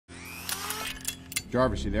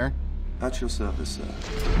Jarvis, you there? At your service, sir.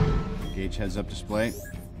 Gauge heads-up display.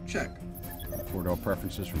 Check. Record all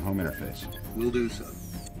preferences from home interface. Will do so.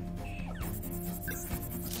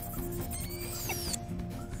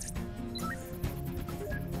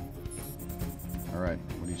 All right,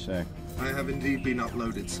 what do you say? I have indeed been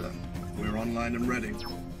uploaded, sir. We're online and ready.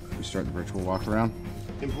 We start the virtual walk-around.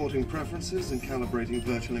 Importing preferences and calibrating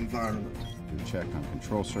virtual environment. Do a check on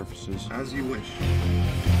control surfaces. As you wish.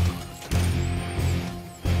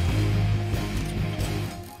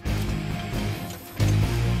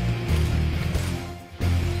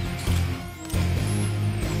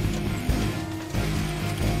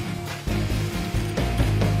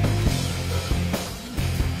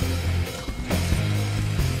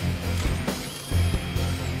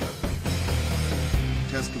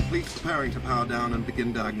 Test complete. Preparing to power down and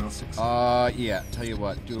begin diagnostics. Yeah. Tell you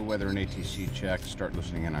what, do a weather and ATC check. Start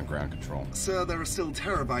listening in on ground control. Sir, there are still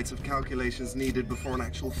terabytes of calculations needed before an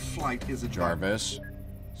actual flight is achieved. Jarvis,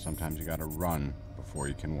 sometimes you gotta run before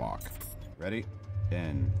you can walk. Ready?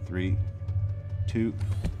 In 3, 2,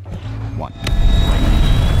 1.